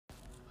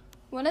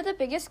One of the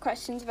biggest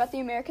questions about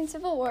the American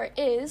Civil War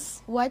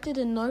is, why did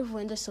the North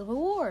win the Civil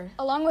War?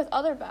 Along with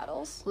other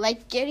battles,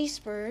 like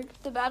Gettysburg,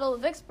 the Battle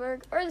of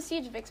Vicksburg, or the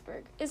Siege of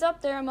Vicksburg, is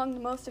up there among the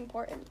most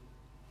important.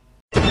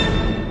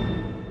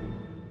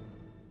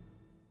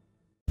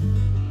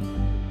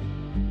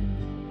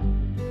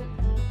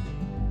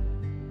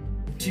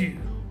 Two,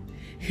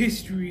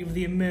 History of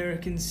the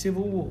American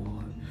Civil War,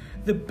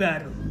 the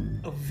Battle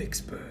of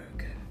Vicksburg.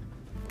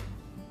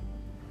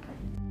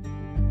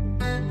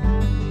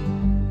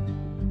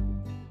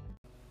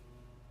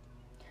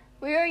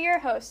 We are your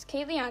hosts,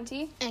 Kate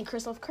Leonti and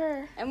Christoph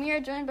Kerr, and we are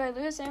joined by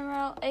Louis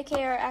Amaral,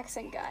 aka our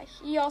accent guy.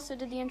 He also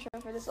did the intro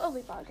for this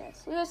lovely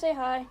podcast. Louis, say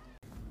hi.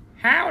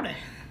 Howdy.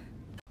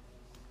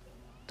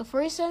 The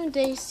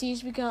 47-day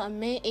siege began on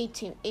May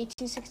 18,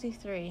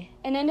 1863.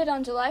 And ended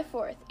on July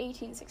 4th,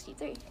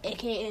 1863.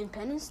 aka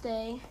Independence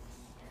Day.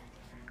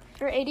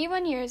 For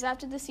 81 years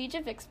after the Siege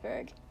of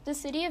Vicksburg, the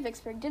city of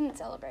Vicksburg didn't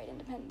celebrate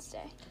Independence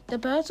Day. The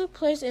battle took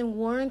place in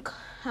Warren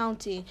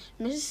County,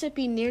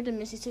 Mississippi, near the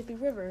Mississippi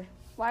River.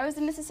 Why was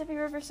the Mississippi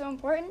River so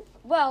important?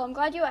 Well, I'm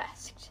glad you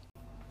asked.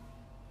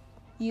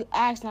 You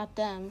asked, not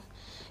them.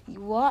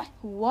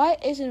 Why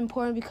is it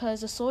important?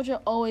 Because the soldier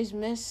always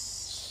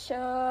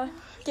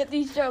Get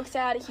these jokes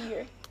out of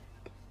here.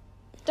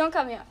 Don't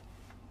cut me off.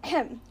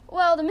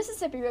 Well, the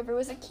Mississippi River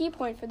was a key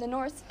point for the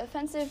North's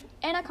offensive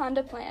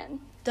Anaconda Plan.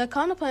 The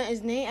Anaconda Plan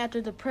is named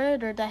after the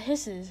predator that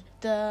hisses,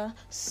 the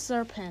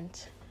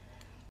serpent.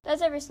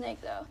 That's every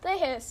snake, though. They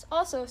hiss.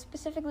 Also,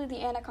 specifically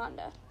the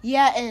anaconda.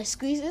 Yeah, and it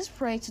squeezed its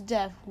prey to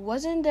death.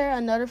 Wasn't there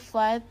another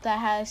flag that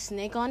had a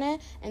snake on it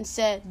and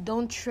said,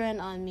 "Don't tread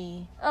on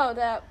me"? Oh,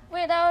 that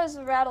was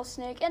a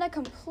rattlesnake in a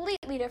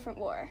completely different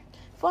war.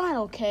 Fine,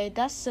 okay,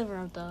 that's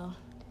similar, though.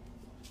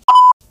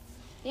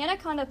 The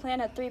Anaconda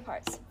Plan had 3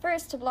 parts.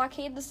 First, to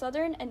blockade the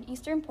southern and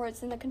eastern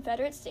ports in the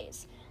Confederate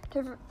States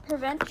to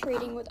prevent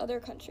trading with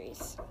other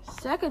countries.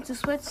 Second, to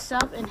split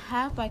south in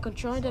half by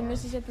controlling the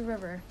Mississippi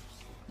River.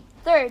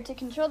 Third, to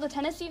control the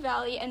Tennessee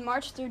Valley and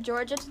march through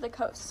Georgia to the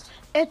coast.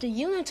 If the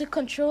Union took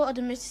control of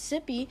the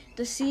Mississippi,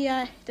 the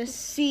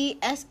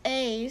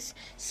CSA's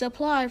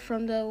supply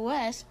from the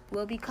west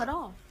will be cut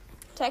off.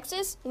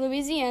 Texas,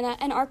 Louisiana,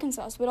 and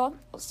Arkansas would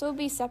also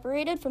be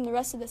separated from the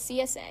rest of the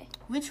CSA.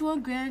 Which will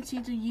guarantee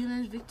the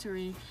Union's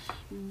victory.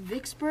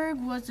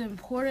 Vicksburg was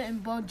important in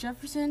both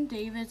Jefferson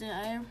Davis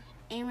and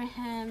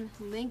Abraham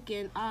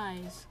Lincoln's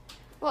eyes.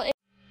 Well,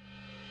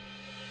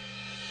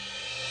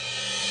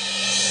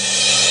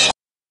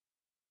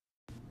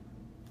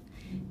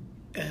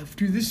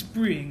 After the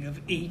spring of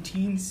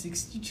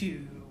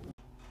 1862.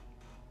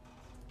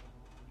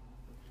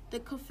 The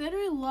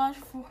Confederate lost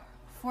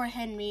Fort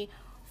Henry,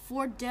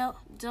 Fort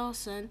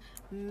Donelson,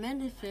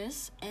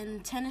 Memphis,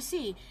 and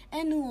Tennessee,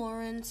 and New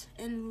Orleans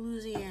in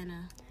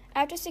Louisiana.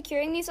 After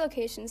securing these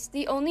locations,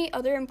 the only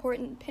other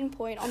important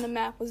pinpoint on the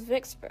map was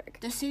Vicksburg,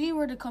 the city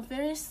where the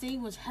Confederate state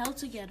was held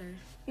together.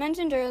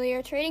 Mentioned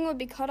earlier, trading would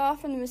be cut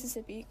off from the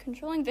Mississippi.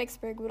 Controlling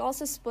Vicksburg would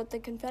also split the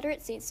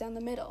Confederate states down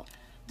the middle.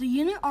 The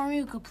Union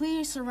Army would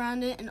completely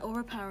surround it and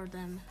overpower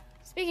them.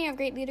 Speaking of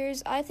great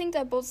leaders, I think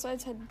that both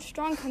sides had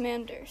strong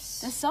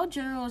commanders. The South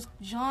General was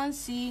John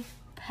C.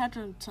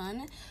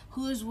 Pemberton,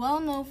 who is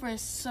well known for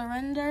his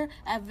surrender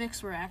at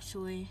Vicksburg,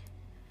 actually.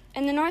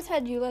 And the North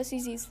had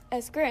Ulysses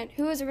S. Grant,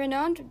 who was a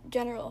renowned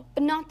general,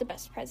 but not the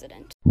best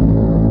president.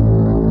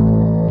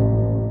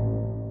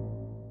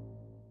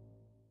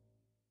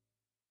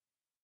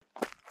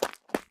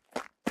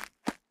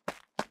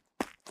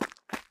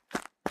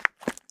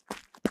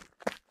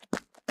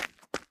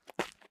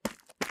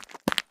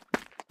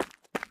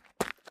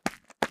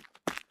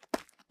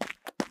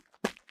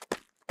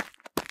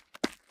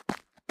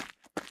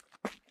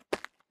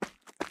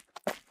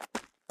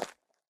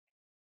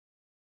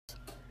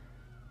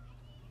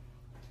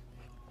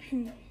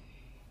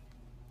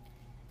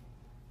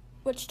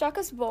 What struck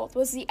us both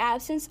was the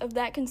absence of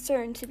that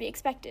concern to be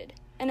expected,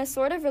 and a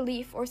sort of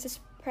relief or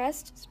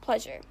suppressed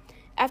pleasure.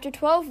 After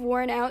 12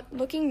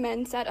 worn-out-looking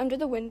men sat under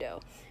the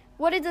window.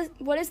 What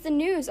is the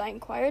news?" I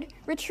inquired.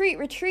 "Retreat,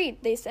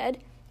 retreat," they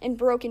said, in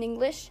broken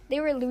English. They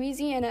were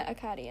Louisiana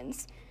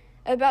Acadians.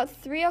 About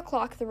 3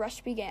 o'clock the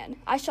rush began.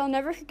 I shall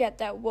never forget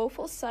that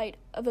woeful sight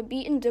of a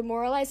beaten,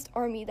 demoralized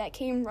army that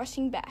came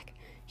rushing back.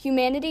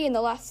 Humanity in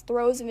the last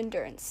throes of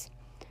endurance.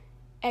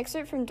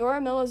 Excerpt from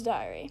Dora Miller's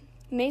diary,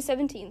 May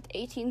 17,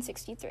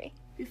 1863.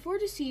 Before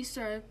the siege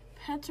started,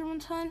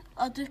 Pemberton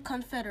of the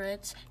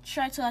Confederates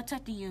tried to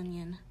attack the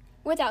Union.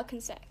 Without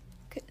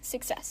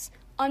success.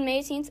 On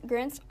May 18th,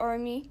 Grant's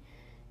army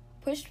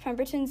pushed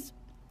Pemberton's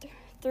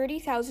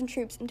 30,000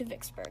 troops into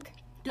Vicksburg.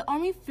 The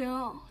army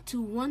failed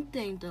to one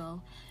thing,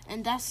 though,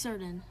 and that's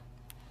certain.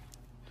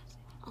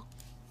 Oh,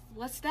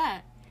 what's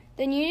that?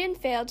 The Union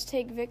failed to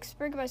take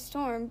Vicksburg by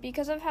storm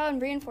because of how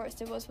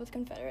reinforced it was with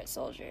Confederate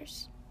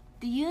soldiers.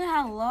 The Union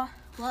had a lot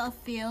of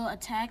failed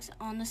attacks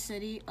on the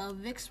city of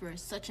Vicksburg,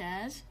 such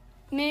as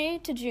May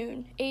to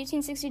June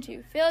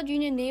 1862, failed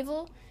Union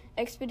naval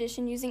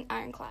expedition using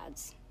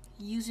ironclads.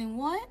 Using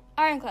what?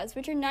 Ironclads,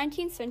 which are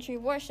 19th century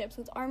warships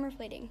with armor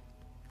plating.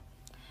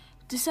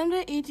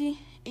 December 18,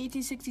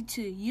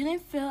 1862. Union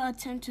failed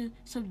attempt to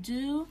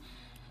subdue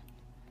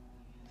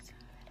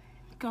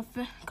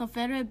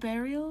Confederate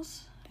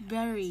berries.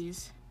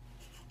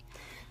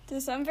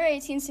 December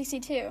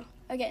 1862.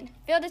 Again,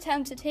 failed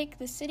attempt to take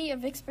the city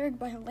of Vicksburg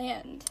by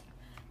land.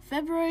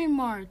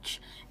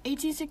 March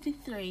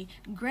 1863.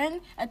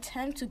 Grant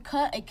attempt to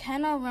cut a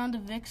canal around the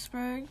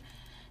Vicksburg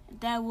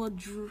that will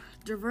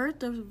divert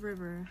the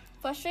river.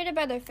 Frustrated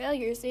by their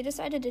failures, they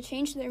decided to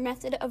change their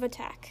method of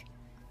attack.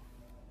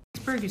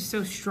 Vicksburg is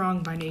so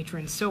strong by nature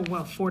and so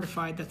well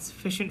fortified that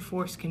sufficient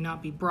force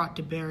cannot be brought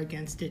to bear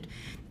against it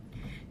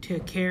to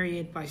carry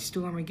it by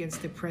storm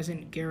against the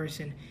present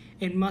garrison.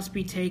 It must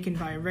be taken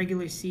by a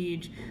regular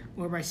siege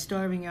or by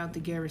starving out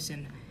the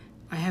garrison.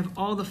 I have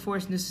all the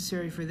force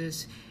necessary for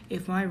this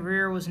if my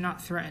rear was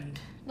not threatened.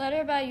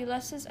 Letter by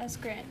Ulysses S.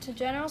 Grant to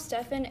General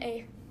Stephen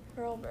A.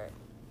 Hurlburt.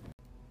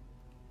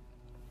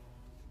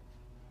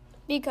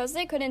 Because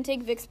they couldn't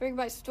take Vicksburg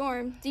by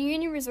storm, the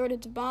Union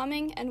resorted to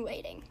bombing and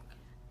waiting.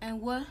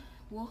 And what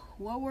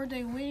were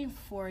they waiting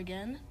for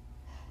again?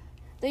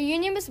 The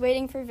Union was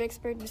waiting for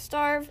Vicksburg to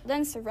starve,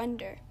 then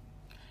surrender.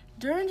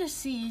 During the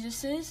siege, the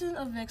citizens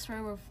of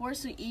Vicksburg were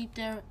forced to eat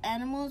their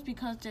animals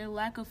because of their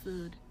lack of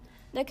food.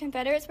 The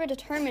Confederates were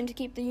determined to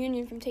keep the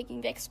Union from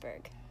taking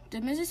Vicksburg.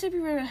 The Mississippi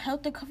River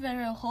helped the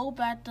Confederates hold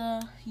back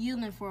the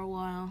Union for a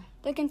while.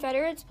 The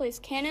Confederates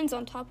placed cannons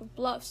on top of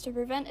bluffs to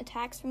prevent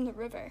attacks from the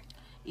river.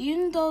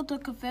 Even though the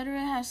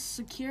Confederates had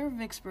secured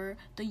Vicksburg,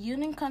 the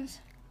Union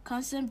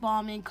constant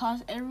bombing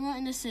caused everyone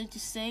in the city to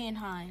stay and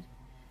hide.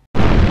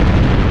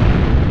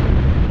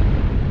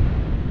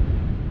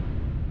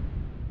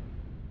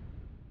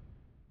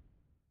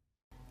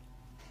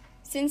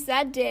 Since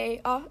that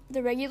day,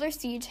 the regular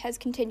siege has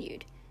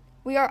continued.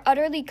 We are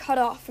utterly cut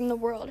off from the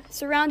world,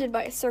 surrounded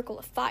by a circle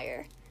of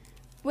fire.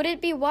 Would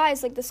it be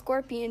wise, like the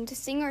scorpion, to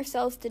sing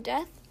ourselves to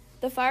death?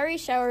 The fiery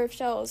shower of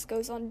shells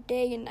goes on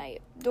day and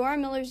night. Dora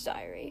Miller's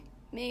diary,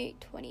 May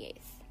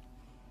 28th.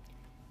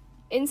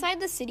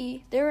 Inside the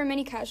city, there were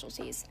many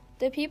casualties.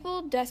 The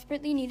people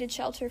desperately needed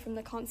shelter from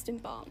the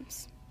constant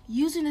bombs.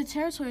 Using the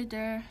territory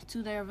there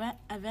to their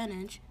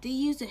advantage, they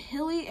used a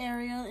hilly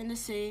area in the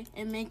city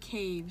and made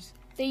caves.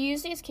 They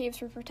used these caves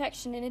for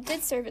protection, and it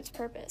did serve its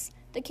purpose.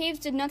 The caves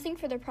did nothing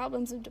for their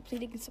problems of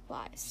depleting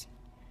supplies.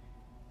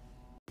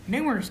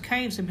 Numerous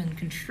caves have been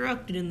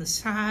constructed in the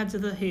sides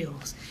of the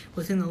hills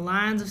within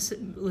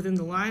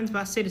the lines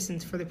by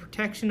citizens for the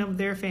protection of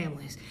their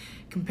families.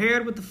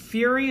 Compared with the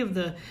fury of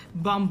the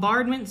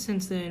bombardment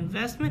since the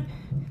investment,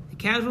 the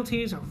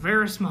casualties are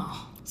very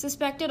small.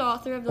 Suspected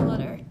author of the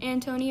letter,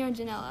 Antonio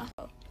Janella.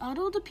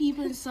 Although the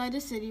people inside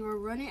the city were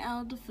running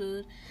out of the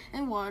food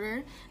and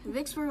water,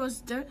 Vicksburg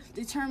was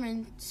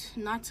determined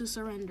not to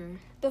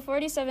surrender. The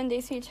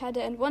 47-day siege had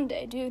to end one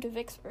day due to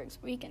Vicksburg's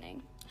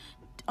weakening.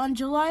 On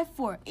July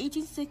 4,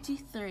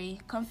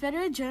 1863,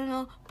 Confederate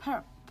General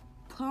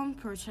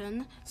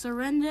Pemberton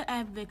surrendered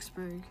at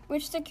Vicksburg,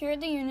 which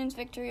secured the Union's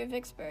victory of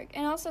Vicksburg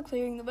and also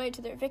clearing the way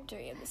to their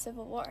victory of the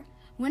Civil War.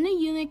 When the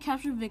Union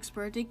captured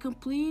Vicksburg, they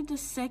completed the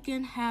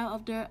second half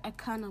of their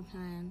economic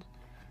plan.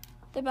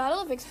 The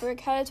Battle of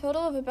Vicksburg had a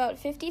total of about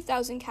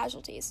 50,000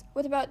 casualties,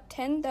 with about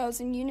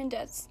 10,000 Union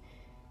deaths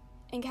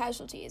and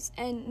casualties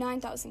and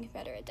 9,000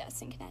 Confederate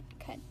deaths and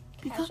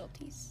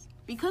casualties.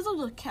 Because of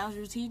the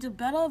casualties, the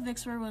Battle of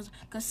Vicksburg was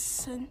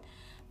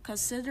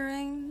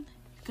considered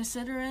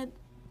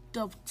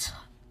the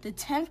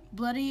 10th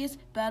bloodiest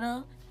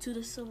battle to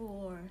the Civil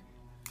War.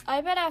 I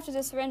bet after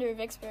the surrender of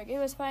Vicksburg, it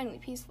was finally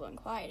peaceful and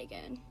quiet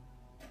again.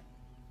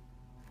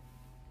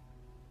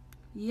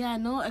 Yeah,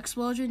 no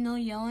explosion, no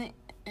yelling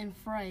and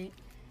fright.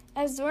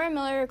 As Dora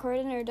Miller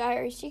recorded in her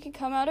diary, she could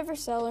come out of her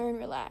cellar and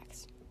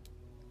relax.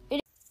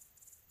 It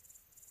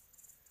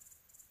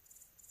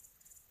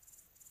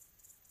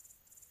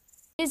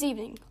is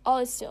evening. All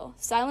is still.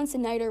 Silence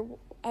and night are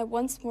at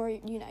once more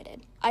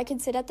united. I can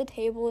sit at the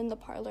table in the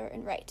parlor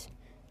and write.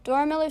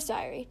 Dora Miller's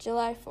diary,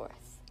 July 4th.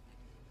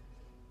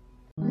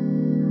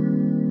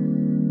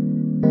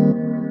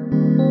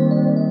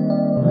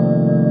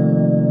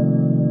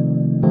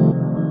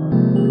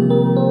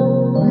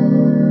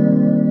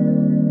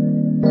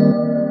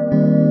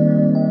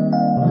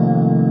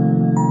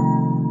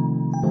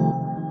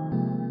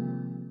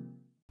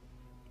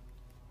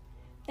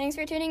 Thanks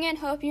for tuning in.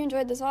 Hope you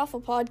enjoyed this awful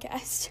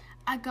podcast.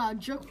 I got a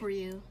joke for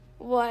you.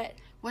 What?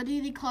 What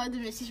did he call the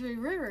Mississippi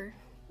River?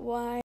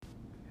 Why?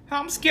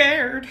 I'm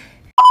scared.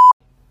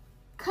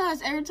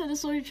 'Cause every time the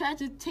soldier tried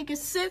to take a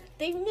sip,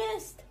 they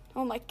missed.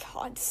 Oh my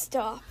god,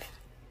 stop.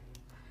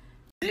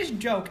 This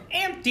joke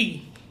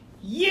empty.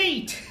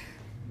 Yeet.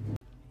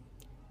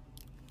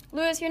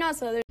 Lewis, you're not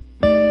Southern.